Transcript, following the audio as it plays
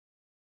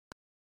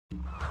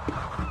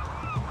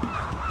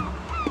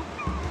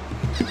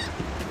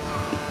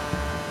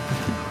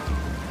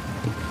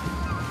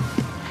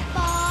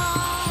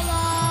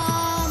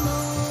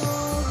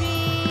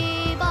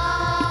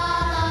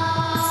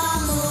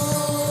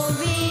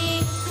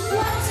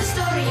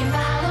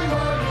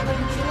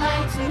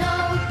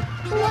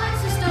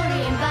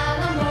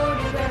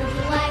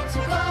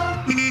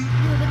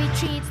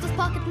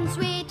and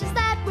sweet, is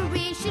that where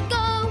we should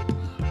go?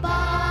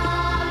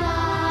 Balamory.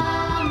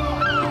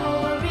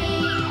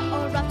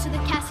 Or up to the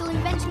castle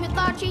inventing with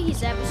Archie,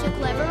 he's ever so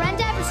clever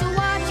and ever so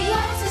arty.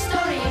 What's the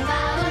story in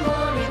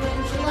balamory,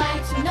 wouldn't you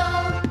like to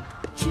know?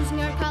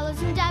 Choosing our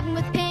colours and dabbing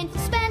with paint, for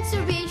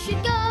Spencer we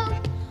should go.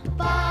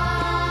 Balamory.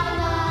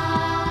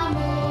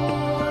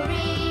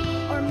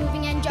 Or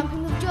moving and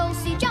jumping with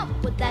Josie,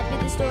 jump, would that be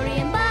the story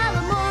in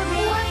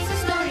balamory? What's the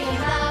story in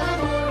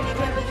balamory,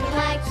 where would you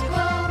like to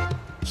go?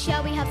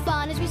 Shall we have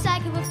fun as we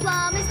cycle with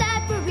Plum, is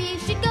that where we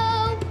should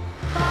go?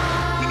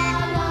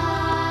 Balamory.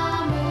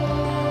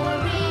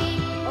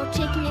 Or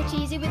taking it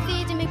easy with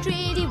Vita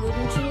McCready,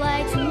 wouldn't you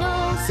like to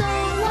know? So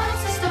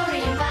what's the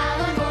story in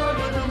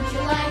balamory, wouldn't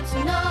you like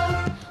to know?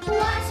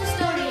 What's the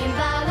story in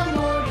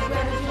balamory,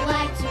 where would you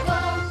like to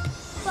go?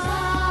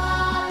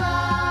 Balamory.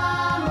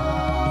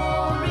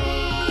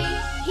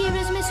 Here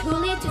is Miss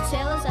Hooley to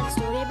tell us that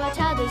story about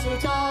how does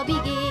it all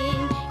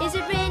begin. Is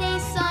it rainy,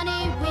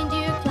 sunny,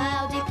 windy or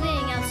cloudy,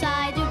 playing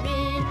outside or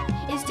in?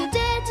 Is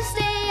today to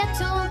stay at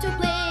home to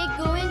play,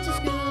 going to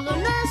school or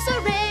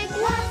nursery?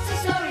 What's the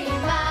story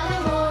in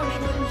balamory,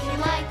 wouldn't you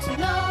like to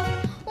know?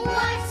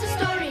 What's the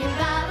story in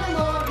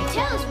balamory,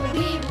 tell us where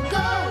we will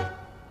go.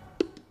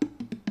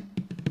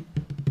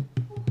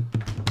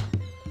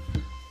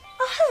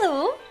 Oh, hello.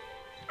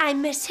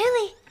 I'm Miss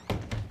Hooley.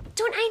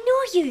 Don't I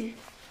know you?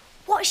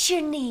 What's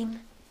your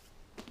name?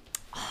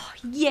 Oh,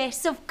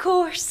 yes, of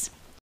course.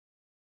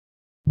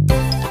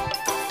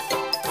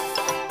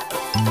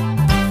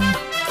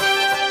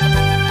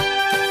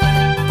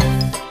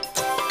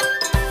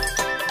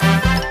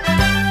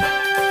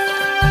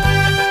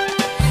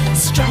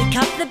 Strike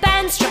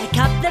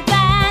up the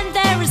band,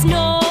 there is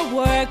no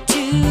work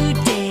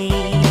today.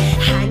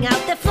 Hang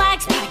out the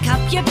flags, pack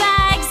up your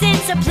bags,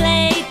 it's a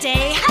play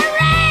day.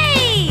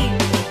 Hooray!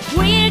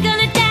 We're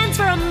gonna dance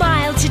for a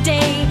mile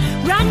today.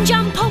 Run,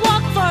 jump, or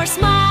walk for a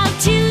smile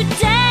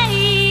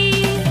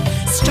today.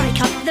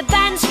 Strike up the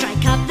band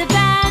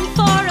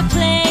for a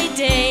play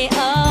day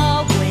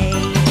away.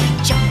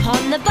 Jump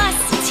on the bus,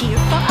 it's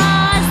here for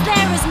us,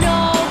 there is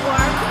no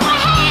work.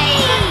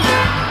 Way!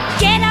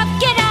 Get up,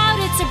 get out,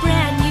 it's a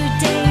brand new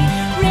day.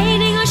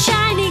 Raining or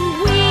shining,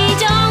 we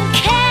don't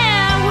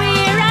care,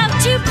 we're out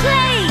to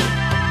play.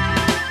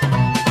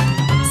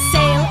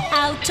 Sail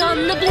out on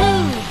the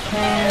blue,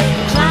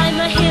 climb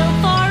a hill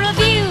for a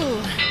view.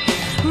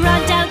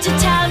 Run down to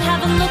town,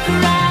 have a look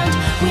around.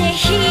 We're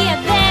here,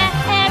 there,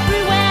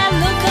 everywhere,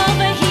 look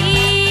over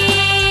here.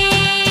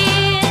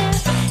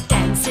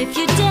 Dance if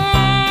you dare.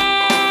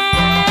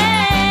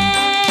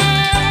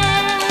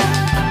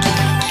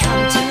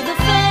 Come to the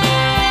fair.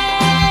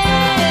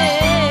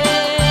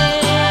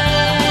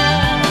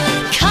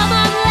 Come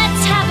on,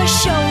 let's have a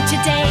show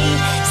today.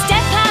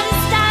 Step out in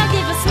style,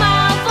 give a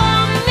smile for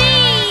me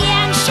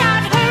and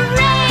shout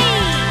hooray!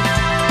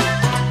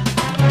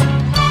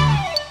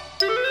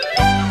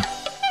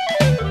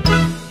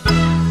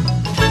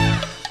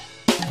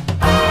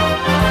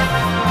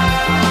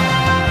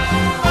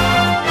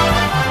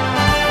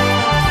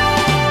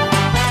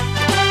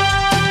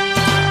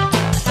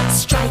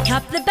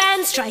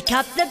 Strike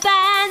up the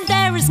band,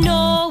 there is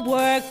no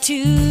work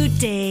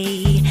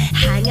today.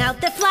 Hang out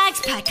the flags,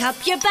 pack up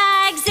your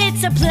bags,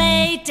 it's a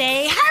play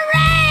day.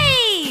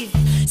 Hooray!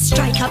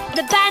 Strike up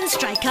the band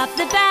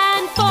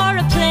for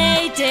a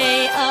play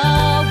day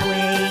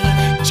away.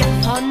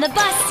 Jump on the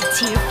bus, it's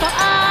here for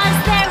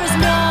us, there is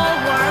no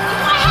work.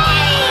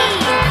 Way!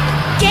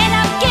 Get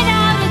up, get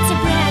out, it's a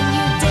brand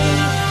new day.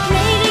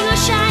 Raining or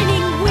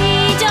shining, we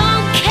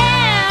don't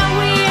care,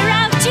 we're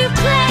out to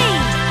play.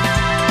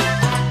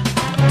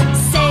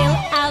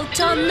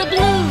 On the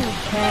blue,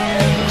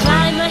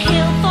 climb a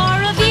hill for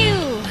a view.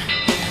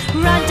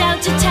 Run down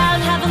to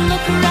town, have a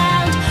look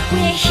around.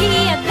 We're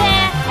here,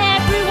 there,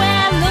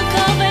 everywhere, look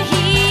over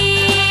here.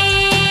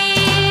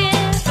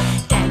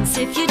 Dance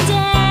if you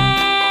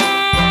dare.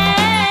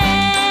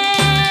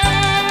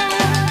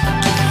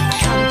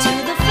 Come to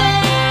the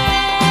fair.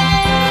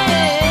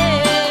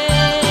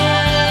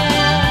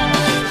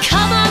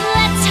 Come on,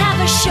 let's have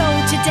a show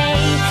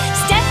today.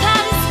 Step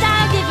out in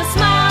style, give a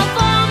smile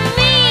for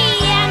me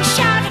and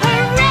shout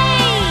hooray!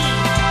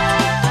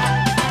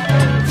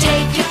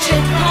 Take a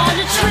trip on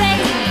a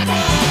train,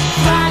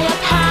 fly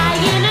up high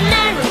in an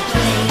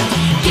aeroplane.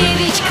 Give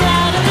each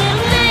cloud a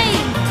little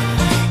name.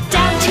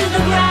 Down to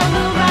the ground,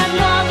 we'll run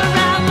all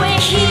around. We're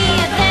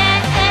here,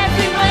 there,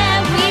 everywhere,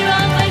 we're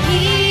over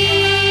here.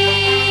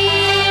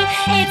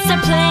 It's a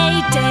play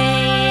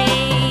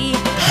day.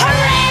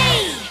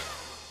 Hooray!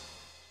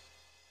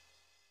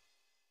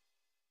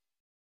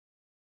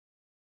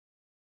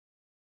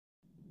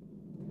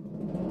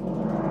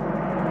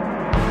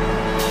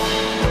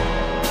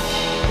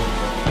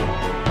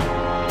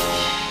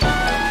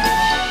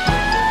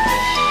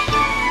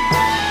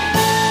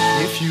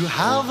 If you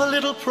have a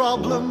little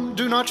problem,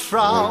 do not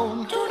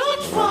frown. Do not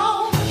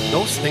frown.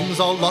 Those things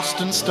all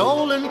lost and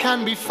stolen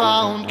can be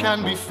found,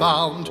 can be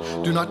found.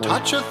 Do not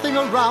touch a thing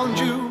around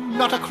you,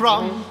 not a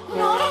crumb.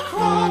 Not a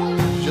crumb.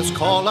 Just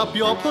call up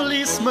your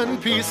policeman,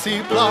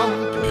 PC Plum.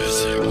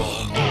 PC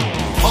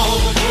Plum.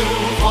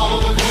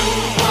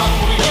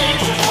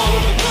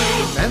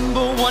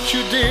 what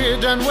you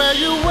did and where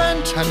you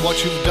went and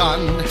what you've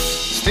done.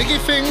 Sticky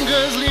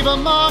fingers leave a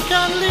mark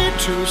and lead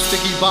to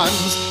sticky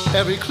buns.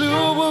 Every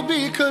clue will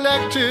be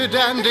collected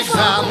and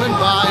examined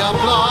by a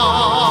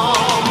plum.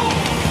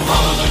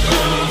 Follow the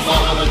clue,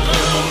 follow the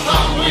clue.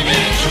 Plum, we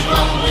need you,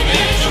 plum, we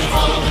need you.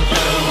 Follow the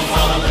clue,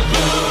 follow the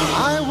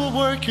clue. I will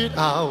work it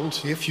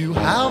out. If you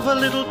have a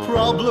little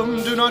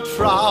problem, do not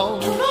frown.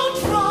 Do not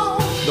frown.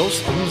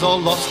 Those things all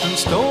lost and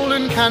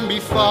stolen can be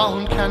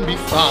found, can be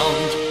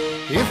found.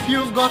 If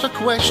you've got a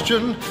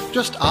question,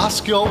 just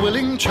ask your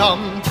willing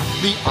chum.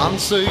 The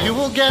answer you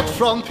will get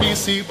from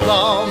PC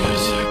Plum.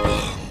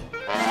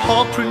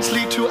 Paw prints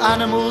lead to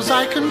animals,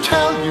 I can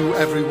tell you,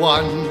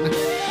 everyone.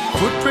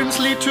 Footprints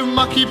lead to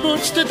mucky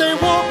boots. Did they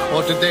walk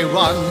or did they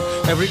run?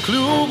 Every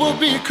clue will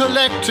be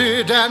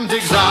collected and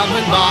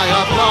examined by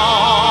a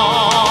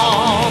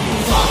plum.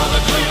 Follow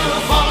the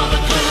clue, follow the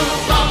clue.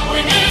 Plum, we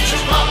need you,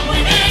 plum, we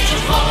need you.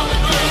 Follow the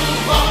clue,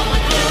 follow the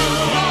clue.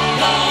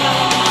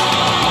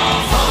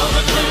 Follow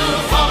the clue,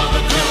 follow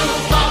the clue.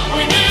 Plum,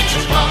 we need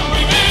you, plum,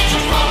 we need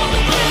you. Follow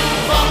the clue,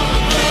 follow the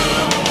clue.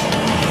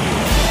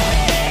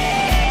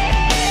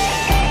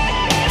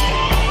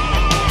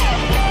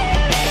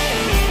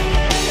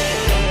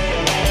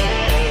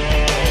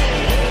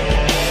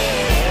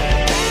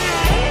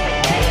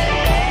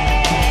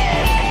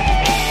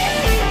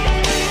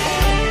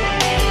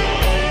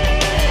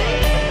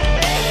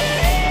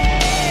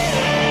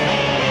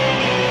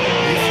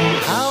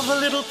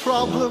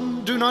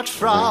 Problem, do not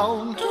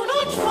frown. Do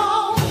not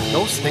frown.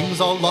 Those things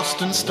all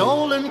lost and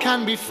stolen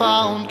can be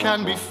found,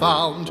 can be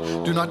found.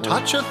 Do not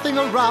touch a thing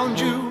around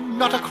you,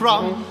 not a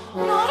crumb,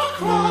 not a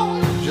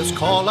crumb. Just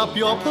call up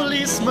your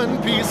policeman,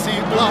 PC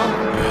Plum.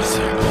 PC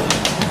Plum.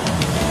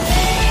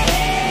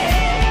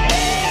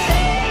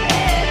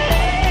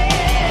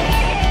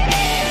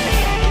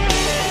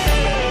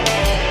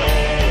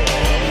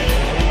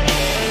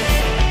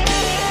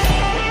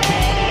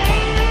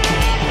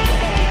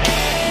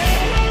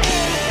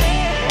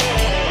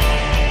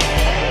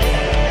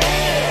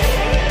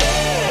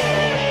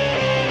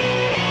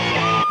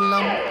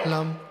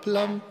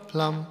 Plum,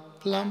 plum,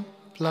 plum,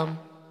 plum.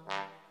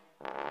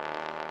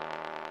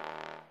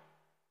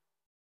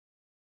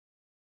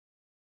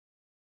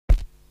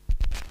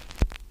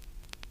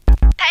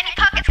 Penny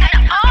Pocket's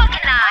gonna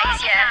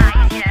organize you.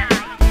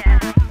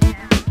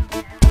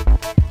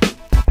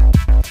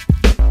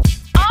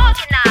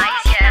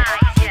 Organize you.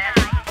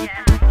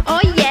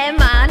 Oh yeah,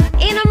 man,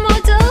 in a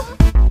muddle,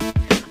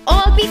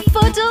 all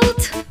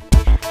befuddled.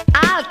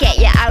 I'll get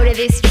you out of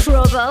this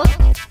trouble.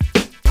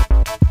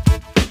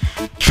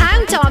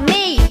 Count on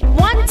me,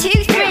 1, 2,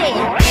 3.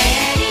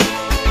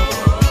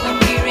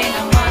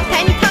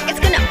 Penny Pocket's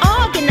gonna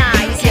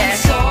organize you.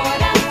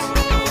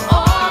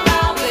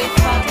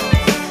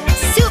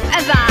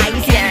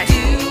 Supervise you.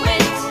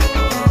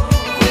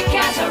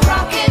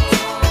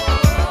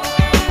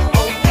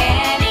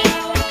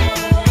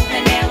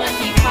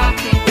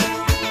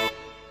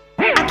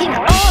 I can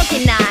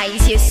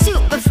organize you,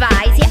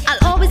 supervise you.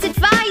 I'll always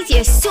advise you,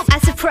 I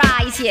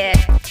surprise you.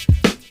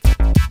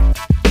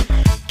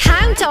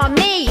 Count on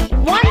me,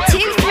 1, 2,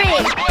 3.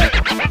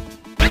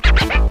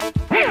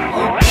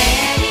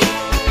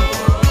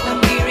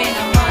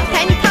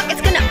 Penny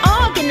Pocket's gonna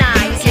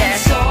organize you.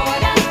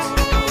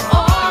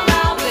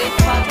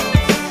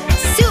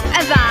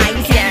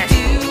 Supervise you.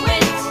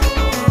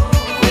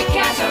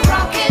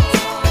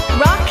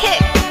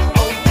 Rocket.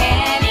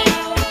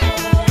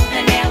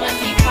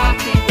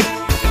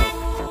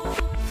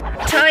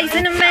 Toys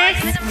in a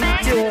mess,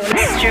 don't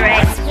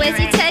stress. Where's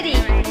your teddy?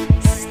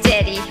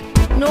 Steady,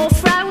 no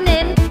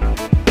frowning.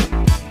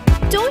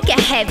 Don't get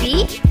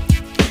heavy.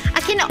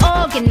 I can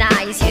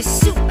organize you,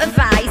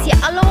 supervise you.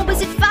 I'll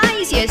always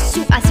advise you,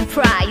 I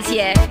surprise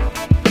you.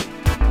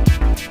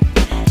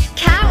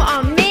 Count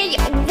on me,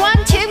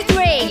 1, 2,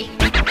 3.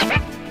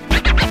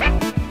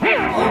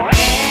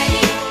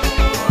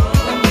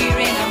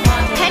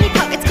 Penny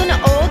Pocket's gonna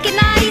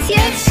organize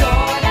you.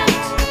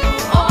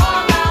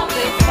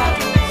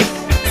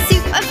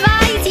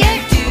 Supervise you.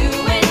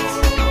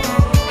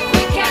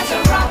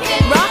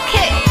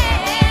 Rocket.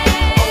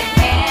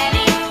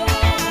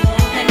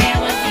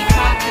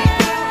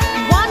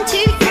 1,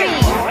 2, 3.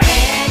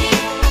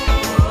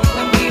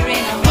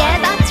 Yeah,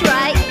 that's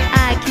right,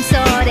 I can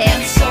sort it.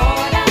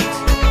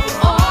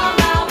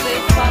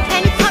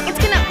 Penny Pocket's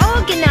gonna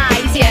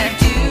organize you.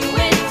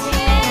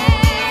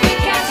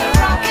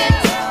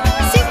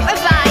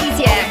 Supervise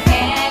you.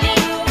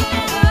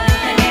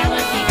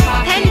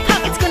 Penny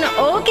Pocket's gonna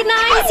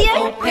organize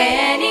you.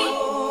 Penny,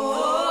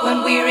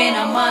 when we're in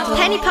a muddle,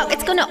 Penny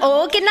Pocket's gonna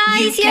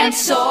organize you. can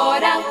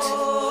sort out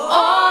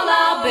all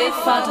our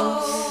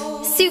befuddles.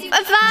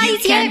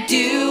 Supervise you. Can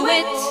do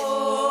it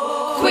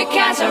quick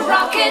as a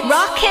rocket.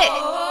 Rocket.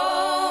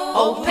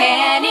 Oh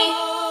Penny,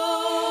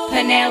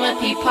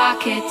 Penelope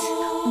Pocket.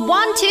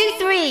 1, 2,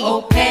 3.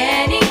 Oh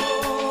Penny,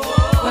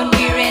 when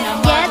we're in a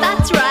muddle, Yeah,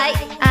 that's right,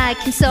 I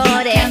can sort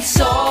can it.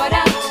 sort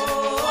out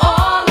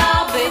all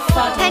our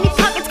befuddles. Penny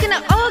Pocket's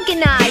gonna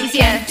organize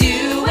you. Can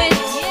do it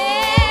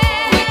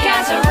quick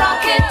as a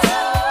rocket.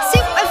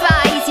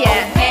 Supervise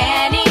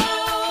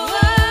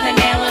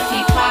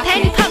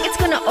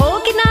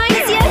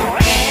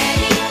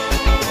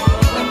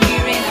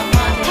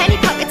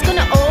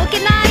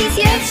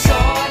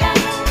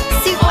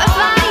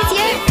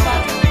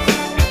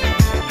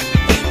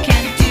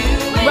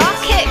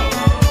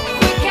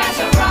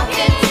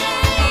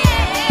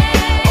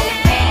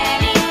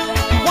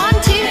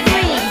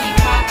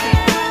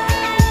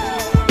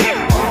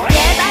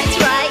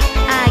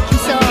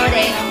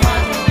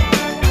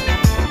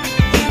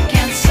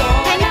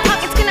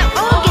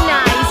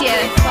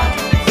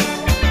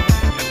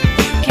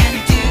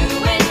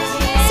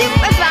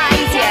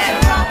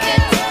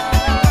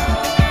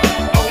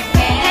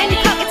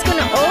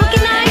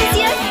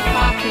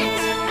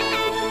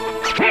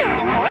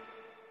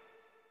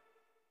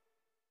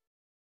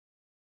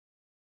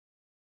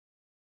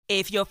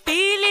If you're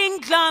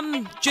feeling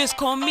glum, just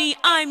call me,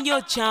 I'm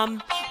your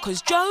chum.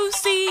 'Cause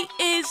Josie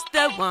is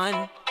the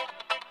one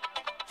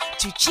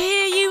to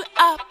cheer you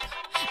up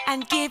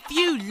and give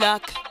you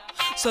luck.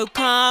 So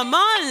come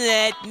on,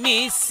 let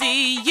me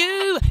see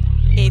you.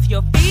 If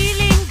you're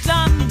feeling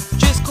glum,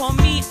 just call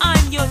me,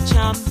 I'm your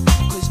chum.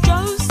 'Cause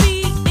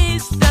Josie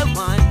is the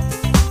one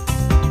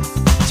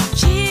to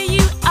cheer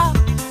you up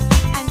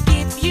and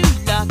give you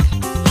luck.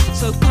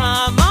 So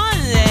come on,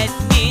 let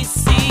me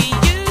see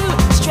you.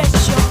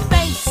 Stretch your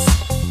face,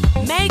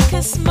 make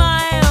a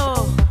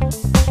smile.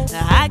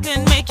 I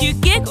can make you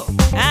giggle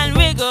and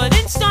wriggle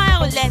in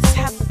style. Let's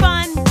have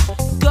fun,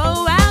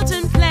 go out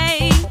and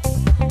play.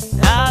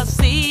 I'll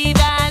see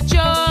that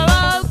you're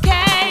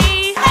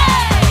okay.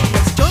 Hey!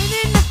 Let's join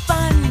in the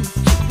fun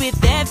with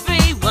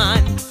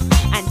everyone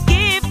and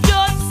give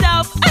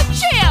yourself a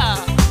cheer.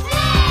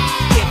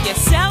 Give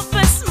yourself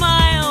a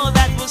smile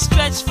that will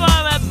stretch for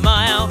a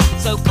mile.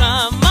 So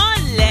come on,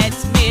 let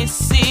me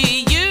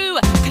see you.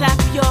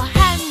 Clap your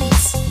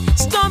hands,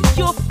 stomp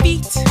your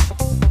feet.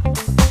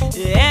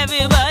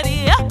 Everybody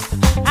up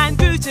and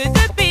groove to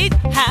the beat.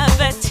 Have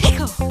a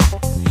tickle,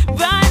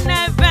 run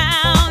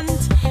around,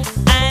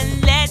 and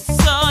let's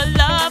all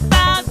laugh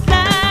out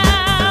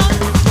loud.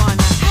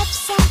 Wanna have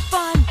some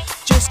fun?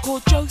 Just call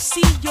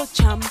Josie your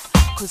chum.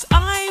 'Cause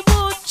I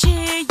will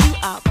cheer you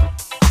up.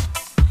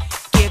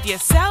 Give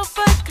yourself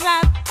a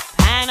clap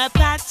and a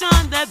pat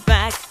on the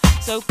back.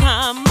 So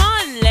come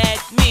on, let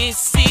me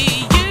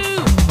see you.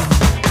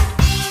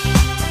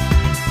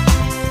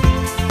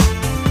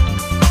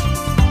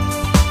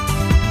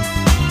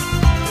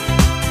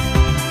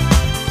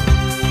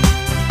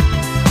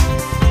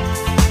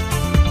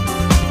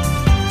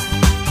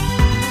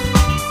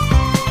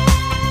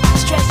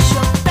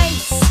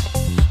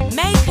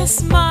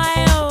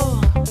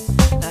 Smile,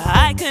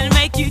 I can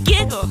make you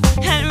giggle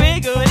and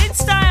wriggle in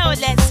style.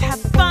 Let's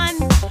have fun,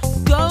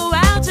 go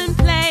out and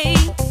play.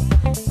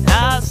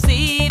 I'll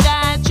see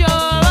that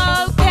you're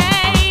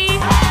okay.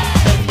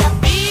 If you're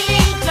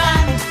feeling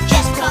glum,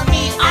 just call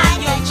me, I'm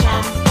your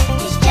chum.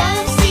 'Cause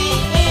Josie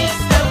is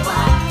the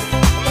one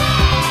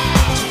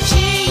to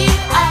cheer you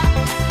up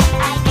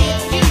and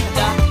give you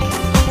luck.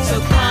 So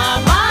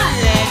come on,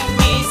 let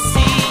me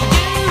see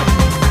you.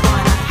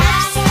 Wanna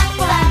have some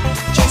fun?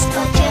 Just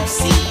call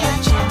Josie your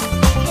chum.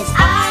 'Cause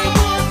I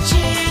will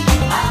cheer you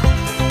up.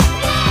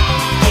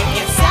 Give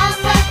yourself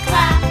a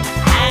clap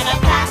and a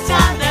pat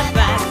on the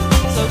back.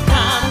 So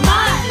come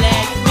on,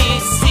 let me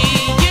see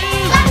you.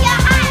 Clap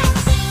your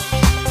hands.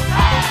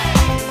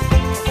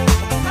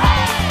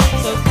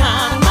 So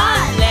come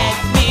on, let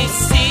me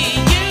see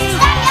you.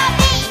 Stamp your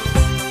feet.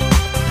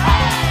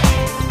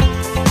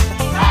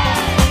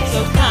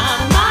 So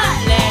come on,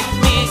 let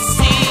me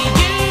see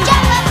you.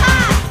 Jump up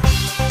high.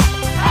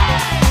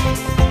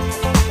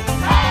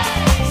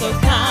 So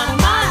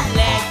come on,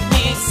 let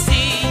me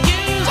see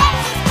you.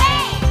 Josie's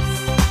face.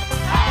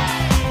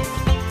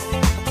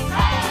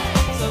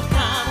 So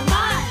come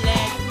on,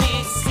 let me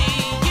see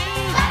you.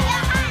 Clap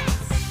your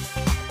hands.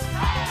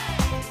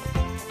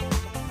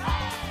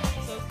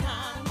 So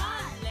come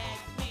on, let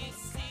me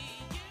see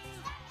you.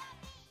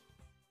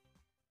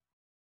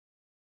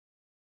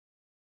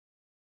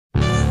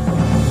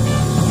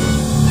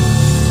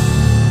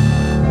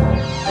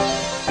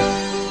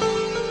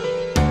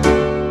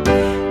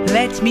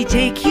 Let me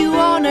take you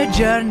on a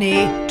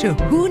journey to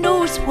who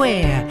knows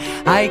where.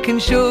 I can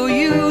show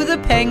you the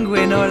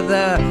penguin or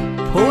the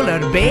polar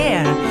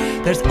bear.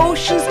 There's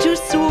oceans to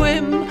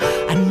swim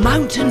and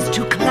mountains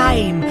to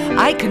climb.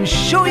 I can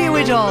show you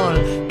it all.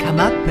 Come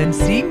up and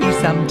see me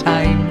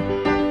sometime.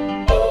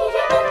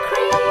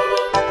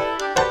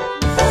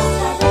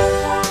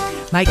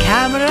 My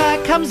camera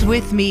comes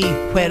with me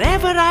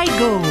wherever I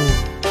go,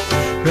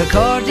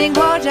 recording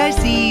what I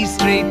see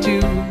straight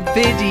to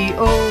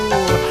video.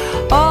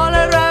 All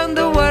around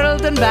the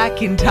world and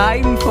back in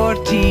time for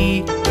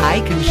tea.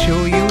 I can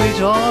show you it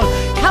all.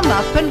 Come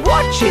up and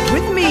watch it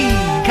with me.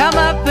 Come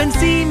up and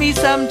see me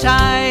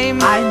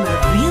sometime. I'm a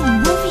real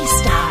movie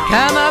star.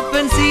 Come up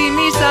and see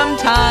me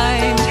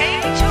sometime.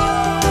 Take two,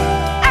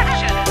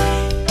 action.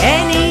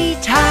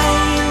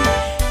 Anytime,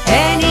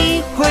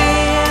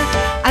 anywhere,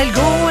 I'll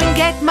go and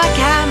get my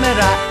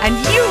camera and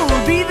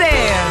you'll be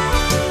there.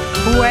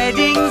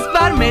 Weddings,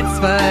 bar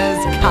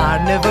mitzvahs,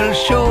 carnival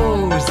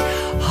shows,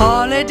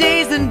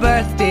 holidays and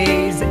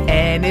birthdays,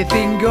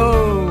 anything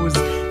goes.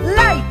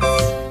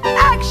 Lights,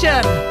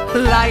 action,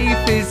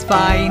 life is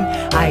fine.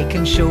 I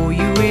can show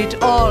you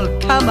it all.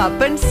 Come up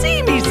and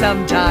see me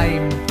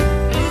sometime.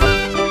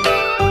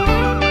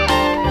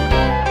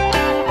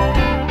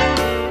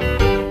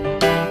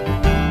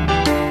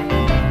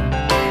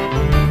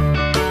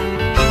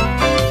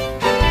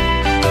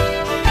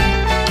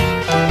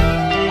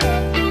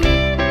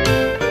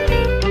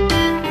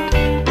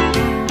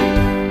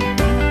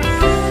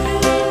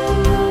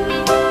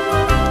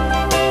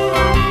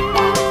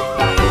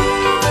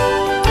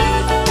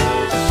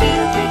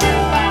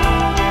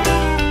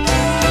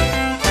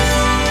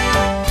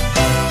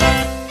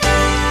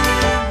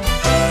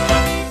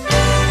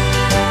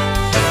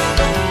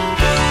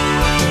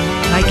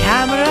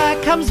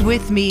 comes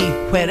with me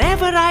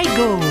wherever I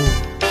go,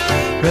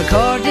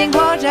 recording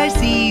what I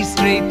see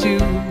straight to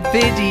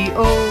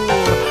video.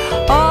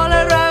 All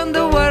around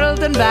the world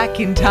and back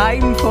in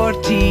time for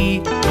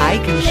tea. I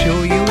can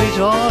show you it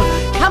all.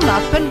 Come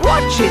up and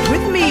watch it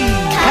with me.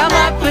 Come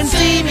up and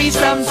see me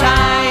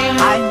sometime.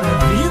 I'm a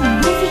real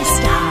movie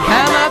star.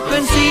 Come up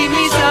and see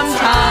me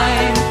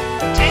sometime.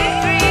 2,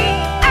 3,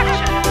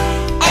 action!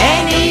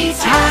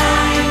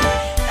 Anytime,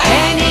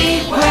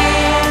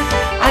 anywhere,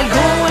 I'll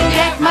go and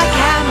get my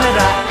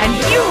camera and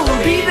you'll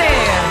be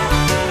there.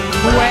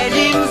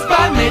 Weddings,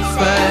 bar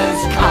mitzvahs,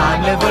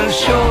 carnival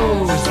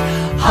shows,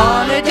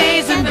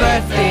 holidays and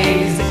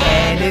birthdays,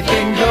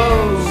 anything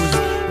goes.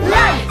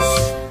 Lights,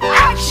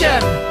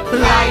 action,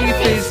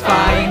 life is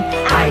fine.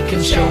 I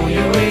can show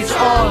you it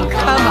all.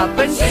 Come up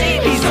and see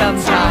me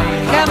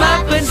sometime. Come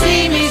up and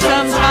see me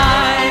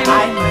sometime.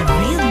 I'm a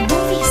real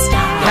movie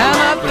star. Come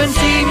up and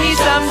see me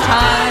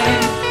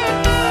sometime.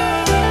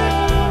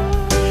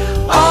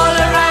 All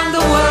around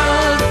the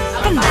world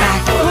and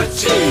back for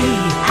tea.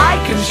 I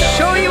can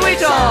show you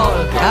it all.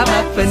 Come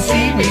up and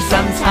see me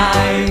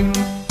sometime.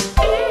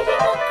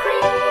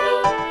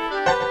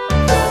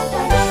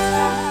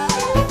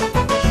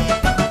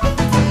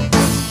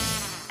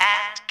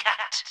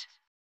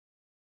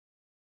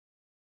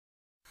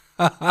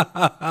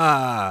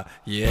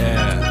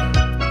 Yeah.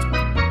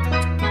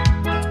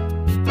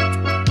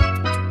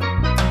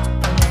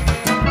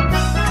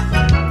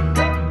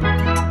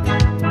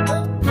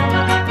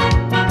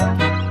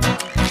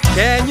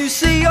 Can you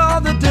see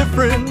all the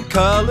different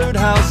colored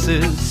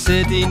houses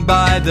sitting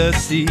by the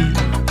sea?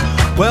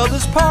 Well,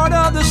 this part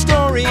of the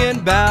story in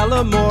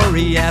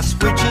balamory asks,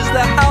 which is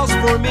the house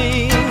for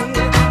me?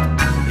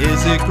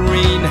 Is it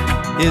green?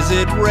 Is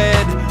it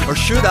red? Or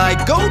should I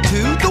go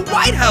to the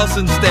White House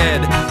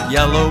instead?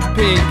 Yellow,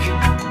 pink,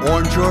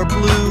 orange or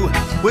blue?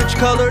 Which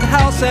colored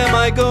house am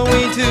I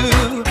going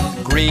to?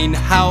 Green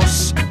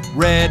house,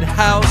 red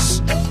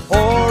house,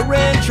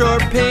 orange or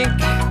pink?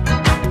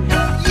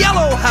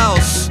 Yellow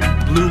house,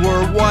 blue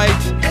or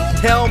white?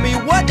 Tell me,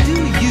 what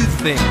do you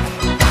think?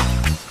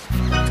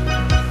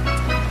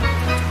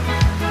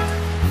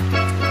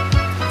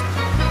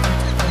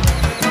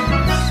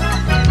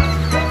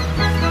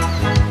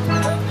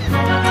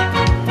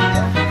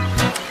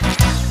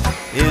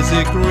 Is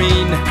it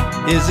green?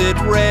 Is it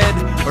red?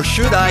 Or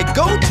should I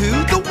go to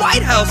the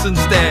White House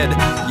instead?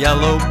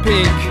 Yellow,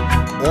 pink,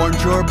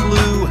 orange or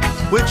blue?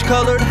 Which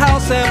colored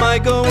house am I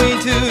going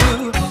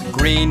to?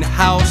 Green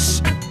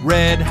house,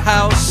 red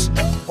house,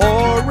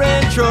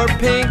 orange or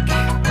pink?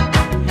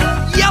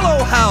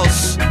 Yellow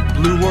house,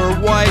 blue or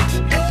white?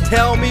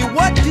 Tell me,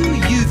 what do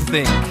you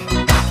think?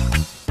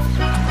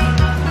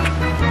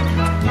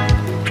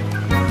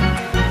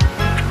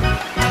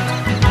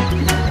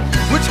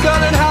 Which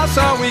colored house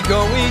are we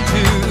going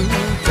to?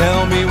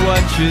 Tell me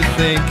what you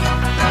think.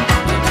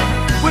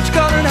 Which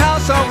colored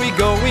house are we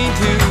going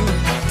to?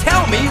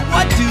 Tell me,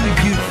 what do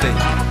you think?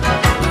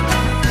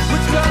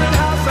 Which colored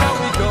house are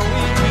we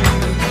going to?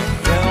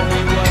 Tell me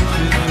what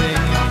you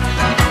think.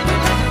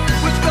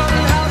 Which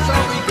colored house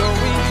are we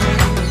going to?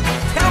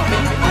 Tell me,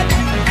 what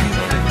do you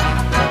think?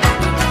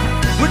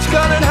 Which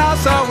colored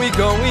house are we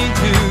going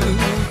to?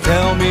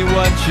 Tell me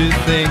what you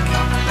think.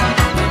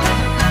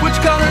 Which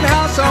colored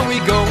house are we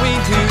going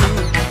to?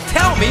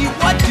 Tell me,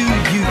 what do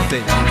you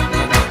think?